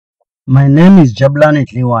My name is Jabulani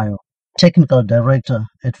Tliwayo, Technical Director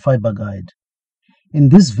at FiberGuide. In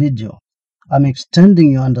this video, I'm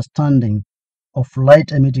extending your understanding of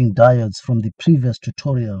light-emitting diodes from the previous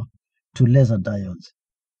tutorial to laser diodes.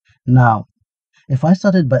 Now, if I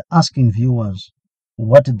started by asking viewers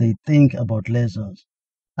what they think about lasers,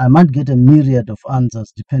 I might get a myriad of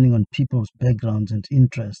answers depending on people's backgrounds and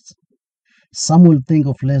interests. Some will think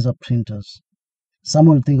of laser printers, some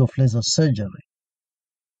will think of laser surgery.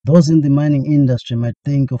 Those in the mining industry might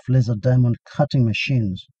think of laser diamond cutting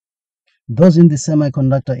machines. Those in the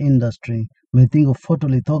semiconductor industry may think of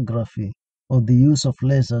photolithography or the use of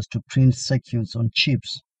lasers to print circuits on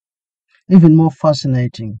chips. Even more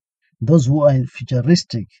fascinating, those who are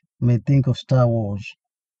futuristic may think of Star Wars.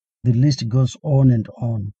 The list goes on and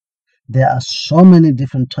on. There are so many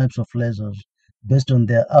different types of lasers based on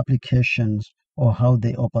their applications or how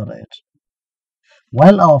they operate.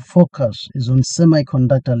 While our focus is on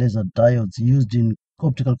semiconductor laser diodes used in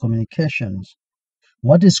optical communications,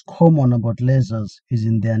 what is common about lasers is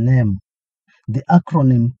in their name. The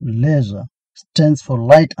acronym LASER stands for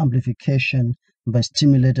Light Amplification by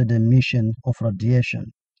Stimulated Emission of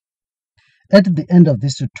Radiation. At the end of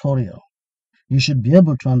this tutorial, you should be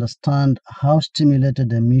able to understand how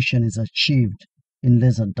stimulated emission is achieved in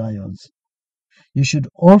laser diodes. You should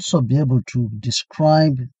also be able to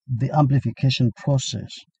describe the amplification process,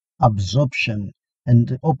 absorption, and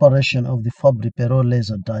the operation of the Fabry-Perot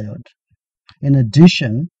laser diode. In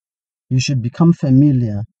addition, you should become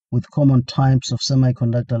familiar with common types of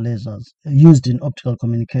semiconductor lasers used in optical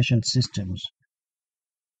communication systems.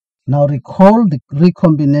 Now recall the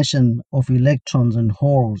recombination of electrons and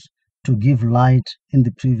holes to give light in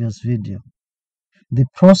the previous video. The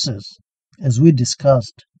process, as we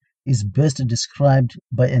discussed, is best described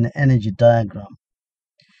by an energy diagram.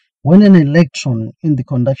 When an electron in the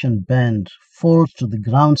conduction band falls to the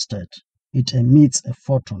ground state, it emits a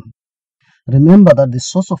photon. Remember that the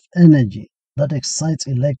source of energy that excites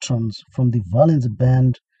electrons from the valence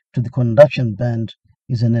band to the conduction band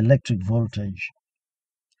is an electric voltage.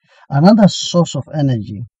 Another source of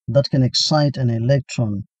energy that can excite an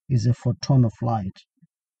electron is a photon of light.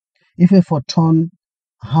 If a photon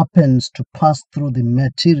happens to pass through the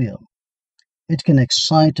material, it can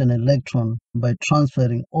excite an electron by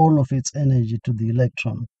transferring all of its energy to the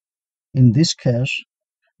electron. In this case,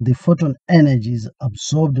 the photon energy is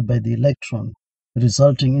absorbed by the electron,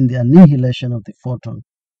 resulting in the annihilation of the photon.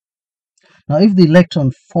 Now, if the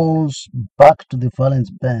electron falls back to the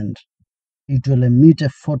valence band, it will emit a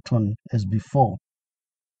photon as before.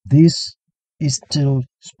 This is still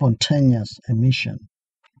spontaneous emission.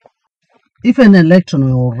 If an electron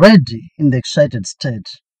were already in the excited state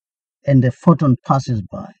and a photon passes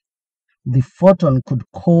by, the photon could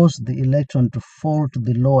cause the electron to fall to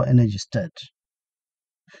the lower energy state.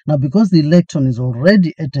 Now, because the electron is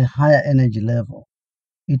already at a higher energy level,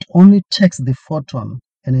 it only takes the photon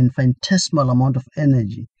an infinitesimal amount of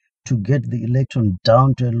energy to get the electron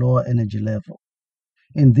down to a lower energy level.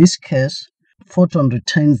 In this case, photon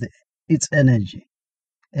retains its energy,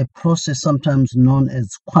 a process sometimes known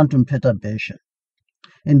as quantum perturbation.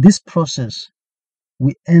 In this process,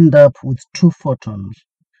 we end up with two photons,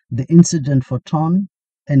 the incident photon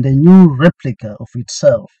and a new replica of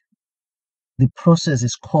itself. The process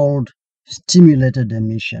is called stimulated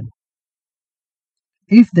emission.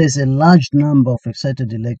 If there's a large number of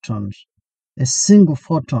excited electrons, a single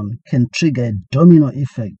photon can trigger a domino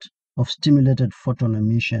effect of stimulated photon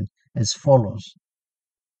emission as follows.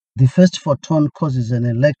 The first photon causes an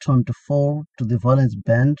electron to fall to the valence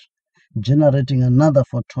band, generating another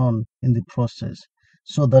photon in the process,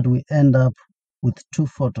 so that we end up with two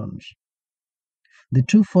photons. The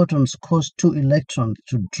two photons cause two electrons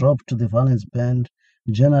to drop to the valence band,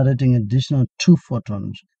 generating additional two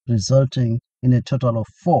photons, resulting in a total of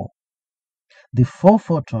four. The four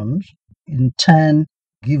photons, in turn,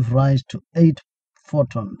 give rise to 8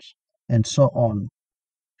 photons, and so on.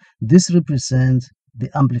 This represents the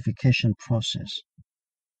amplification process.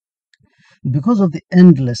 Because of the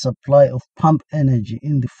endless supply of pump energy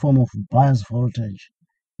in the form of bias voltage,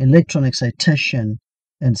 electron excitation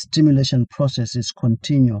and stimulation processes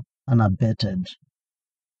continue unabated.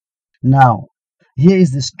 Now, here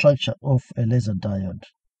is the structure of a laser diode.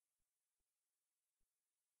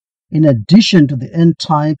 In addition to the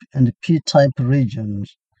N-type and P-type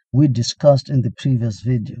regions we discussed in the previous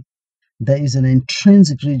video, there is an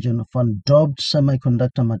intrinsic region of undoped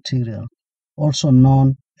semiconductor material, also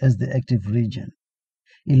known as the active region.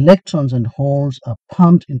 Electrons and holes are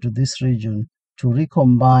pumped into this region to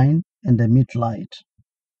recombine and emit light.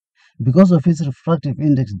 Because of its refractive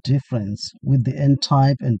index difference with the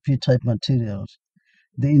N-type and P-type materials,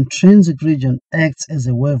 The intrinsic region acts as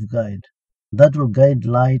a waveguide that will guide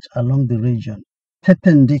light along the region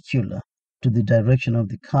perpendicular to the direction of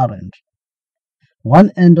the current.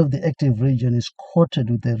 One end of the active region is coated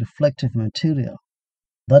with a reflective material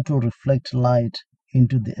that will reflect light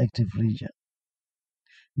into the active region.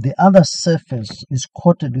 The other surface is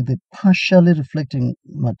coated with a partially reflecting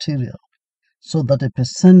material so that a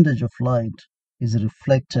percentage of light is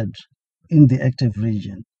reflected in the active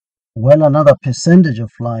region, while another percentage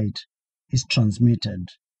of light is transmitted.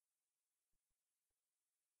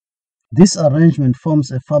 This arrangement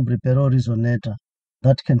forms a Fabry-Perot resonator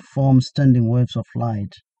that can form standing waves of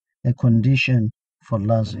light, a condition for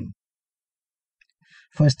lasing.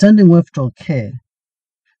 For a standing wave to occur,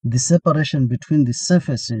 the separation between the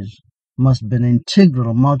surfaces must be an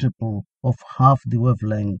integral multiple of half the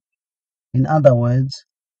wavelength. In other words,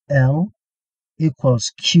 L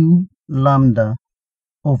equals Q lambda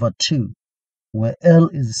over 2, where L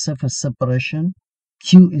is the surface separation,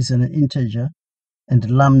 Q is an integer, and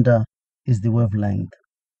lambda is the wavelength.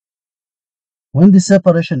 When the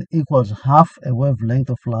separation equals half a wavelength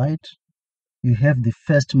of light, you have the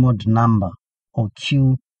first mode number, or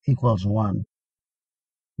Q equals 1.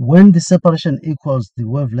 When the separation equals the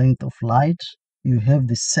wavelength of light, you have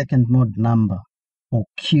the second mode number, or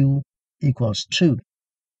Q equals 2.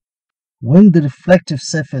 When the reflective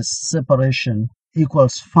surface separation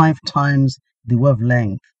equals 5 times the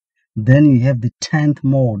wavelength, then you have the 10th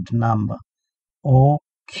mode number, or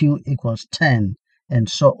Q equals 10, and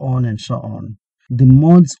so on and so on. The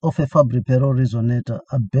modes of a Fabry-Perot resonator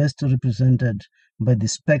are best represented by the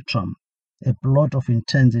spectrum, a plot of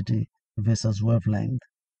intensity versus wavelength.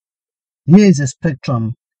 Here is a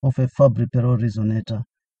spectrum of a Fabry-Perot resonator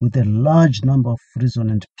with a large number of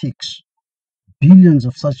resonant peaks. Billions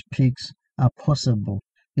of such peaks are possible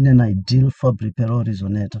in an ideal Fabry-Perot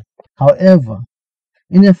resonator. However,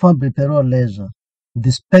 in a Fabry-Perot laser,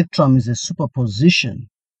 the spectrum is a superposition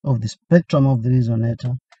of the spectrum of the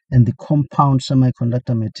resonator and the compound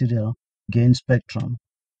semiconductor material gain spectrum.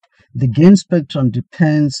 The gain spectrum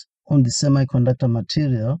depends on the semiconductor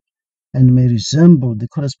material and may resemble the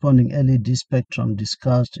corresponding LED spectrum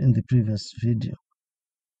discussed in the previous video.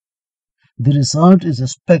 The result is a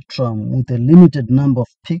spectrum with a limited number of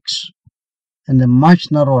peaks and a much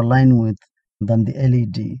narrower line width than the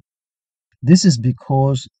LED. This is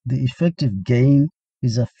because the effective gain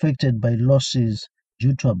is affected by losses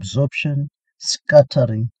due to absorption,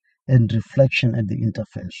 scattering, and reflection at the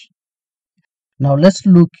interface. Now let's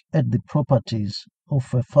look at the properties of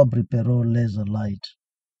a Fabry-Perot laser light.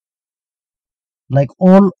 Like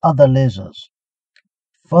all other lasers,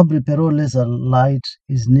 Fabry-Perot laser light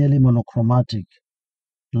is nearly monochromatic.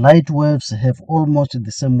 Light waves have almost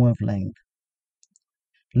the same wavelength.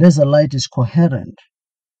 Laser light is coherent.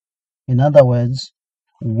 In other words,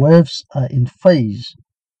 waves are in phase,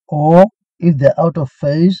 or if they're out of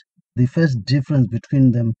phase, the phase difference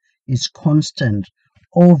between them is constant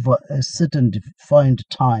over a certain defined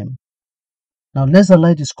time. Now, laser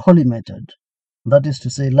light is collimated. That is to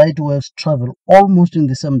say, light waves travel almost in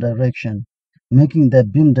the same direction, making their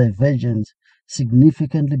beam divergence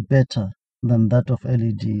significantly better than that of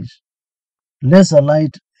LEDs. Laser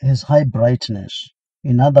light has high brightness.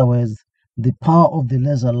 In other words, the power of the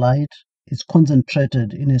laser light is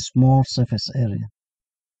concentrated in a small surface area.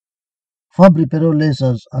 Fabry-Perot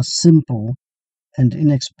lasers are simple and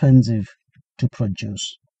inexpensive to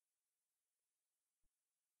produce.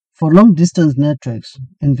 For long-distance networks,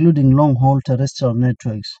 including long-haul terrestrial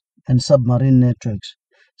networks and submarine networks,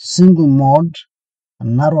 single-mode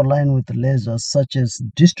and narrow line-width lasers such as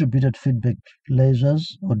distributed feedback lasers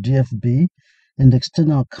or DFB and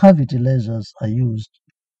external cavity lasers are used.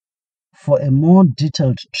 For a more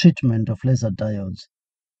detailed treatment of laser diodes,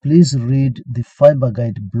 please read the Fiber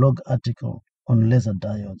Guide blog article on laser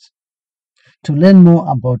diodes. To learn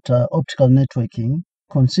more about optical networking,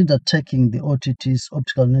 consider taking the OTT's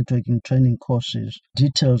optical networking training courses,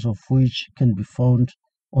 details of which can be found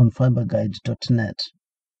on fiberguide.net.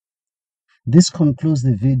 This concludes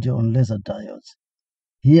the video on laser diodes.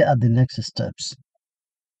 Here are the next steps.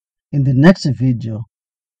 In the next video,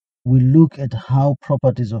 we'll look at how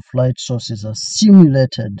properties of light sources are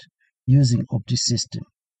simulated using OptiSystem.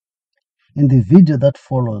 In the video that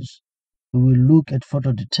follows, we will look at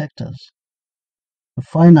photodetectors.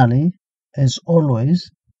 Finally, as always,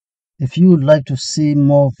 if you would like to see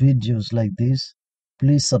more videos like this,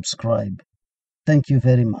 please subscribe. Thank you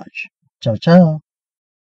very much. Ciao, ciao.